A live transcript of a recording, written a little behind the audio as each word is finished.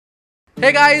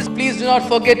Hey guys, please do not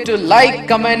forget to like,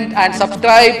 comment and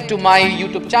subscribe to my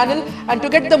YouTube channel, and to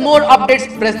get the more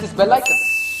updates, press this bell icon.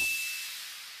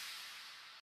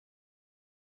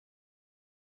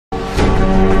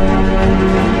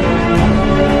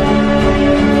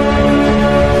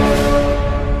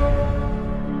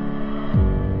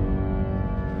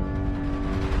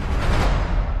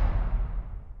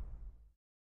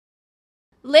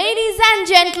 Ladies and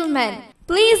gentlemen,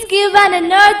 please give an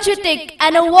energetic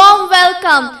and a warm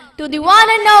welcome to the one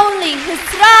and only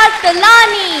HISRAR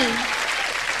TALLANI.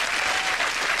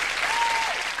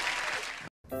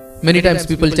 Many times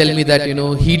people tell me that,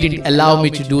 he didn't allow me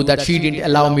to do that, she didn't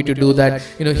allow me to do that,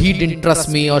 he didn't trust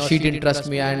me or she didn't trust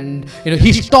me, and,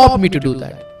 he stopped me to do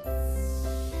that.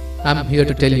 I'm here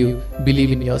to tell you,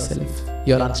 believe in yourself,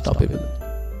 you're unstoppable.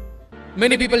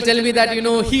 Many people tell me that,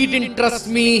 he didn't trust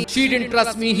me, she didn't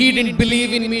trust me, he didn't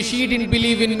believe in me, she didn't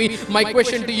believe in me. My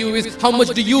question to you is, how much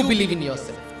do you believe in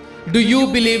yourself? Do you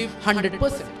believe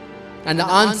 100%? And the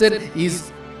answer is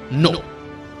no.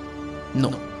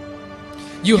 No.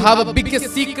 You have a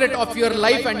biggest secret of your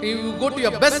life, and you go to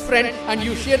your best friend and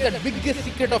you share that biggest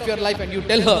secret of your life and you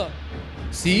tell her,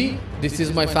 see, this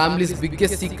is my family's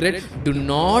biggest secret. Do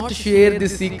not share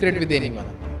this secret with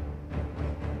anyone.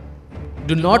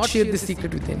 Do not share this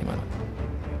secret with anyone.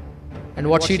 And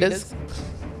what she does?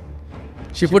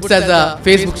 She puts as a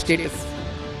Facebook status.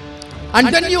 And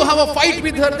then you have a fight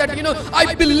with her that,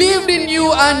 I believed in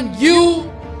you and you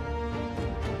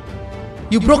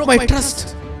broke my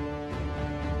trust.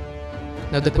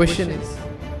 Now the question is,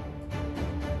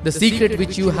 the secret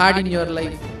which you had in your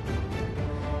life,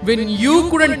 when you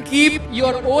couldn't keep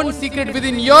your own secret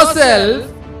within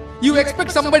yourself, you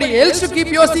expect somebody else to keep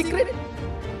your secret?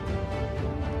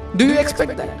 Do you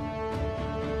expect that?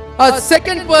 A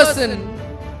second person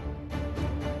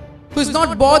who is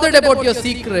not bothered about your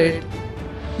secret,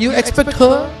 you expect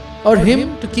her or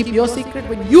him to keep your secret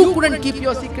when you couldn't keep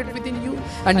your secret within you,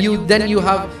 and then you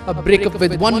have a breakup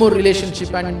with one more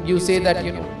relationship and you say that,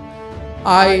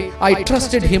 I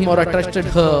trusted him or I trusted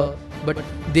her, but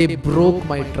they broke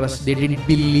my trust. They didn't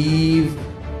believe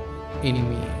in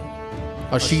me,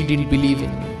 or she didn't believe in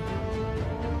me.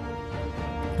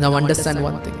 Now understand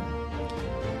one thing.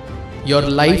 Your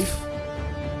life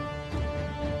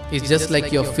is just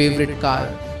like your favorite car.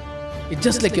 It's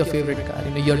just like your favorite car,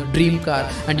 your dream car,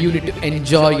 and you need to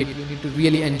enjoy it. You need to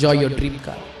really enjoy your dream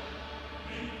car.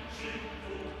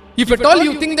 If at all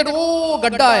you think that, oh,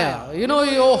 gadda aya,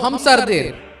 your humps are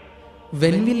there,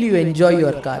 when will you enjoy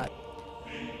your car?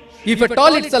 If at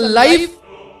all it's a life,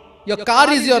 your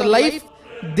car is your life,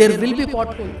 there will be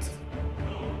potholes.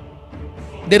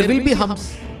 There will be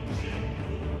humps.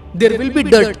 There will be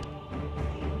dirt.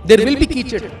 There will be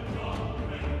kitchen.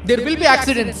 There will be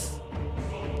accidents.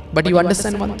 But you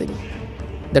understand one thing.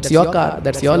 That's your car.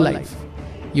 That's your life.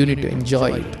 You need to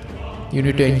enjoy it. You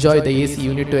need to enjoy the AC.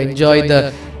 You need to enjoy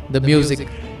the music.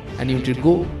 And you need to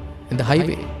go in the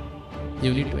highway.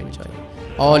 You need to enjoy it.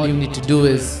 All you need to do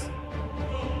is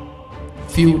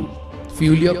fuel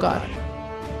your car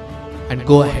and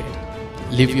go ahead.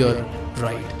 Live your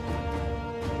ride.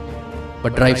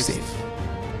 But drive safe.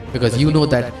 Because you know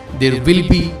that there will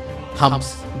be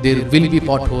humps, there will be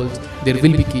potholes, there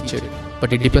will be kitchen,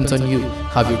 but it depends on you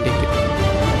how you take it.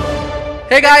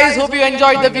 Hey guys, hope you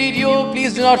enjoyed the video.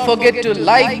 Please do not forget to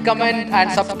like, comment and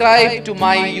subscribe to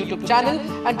my YouTube channel,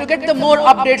 and to get the more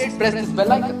updates, press this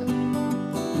bell icon.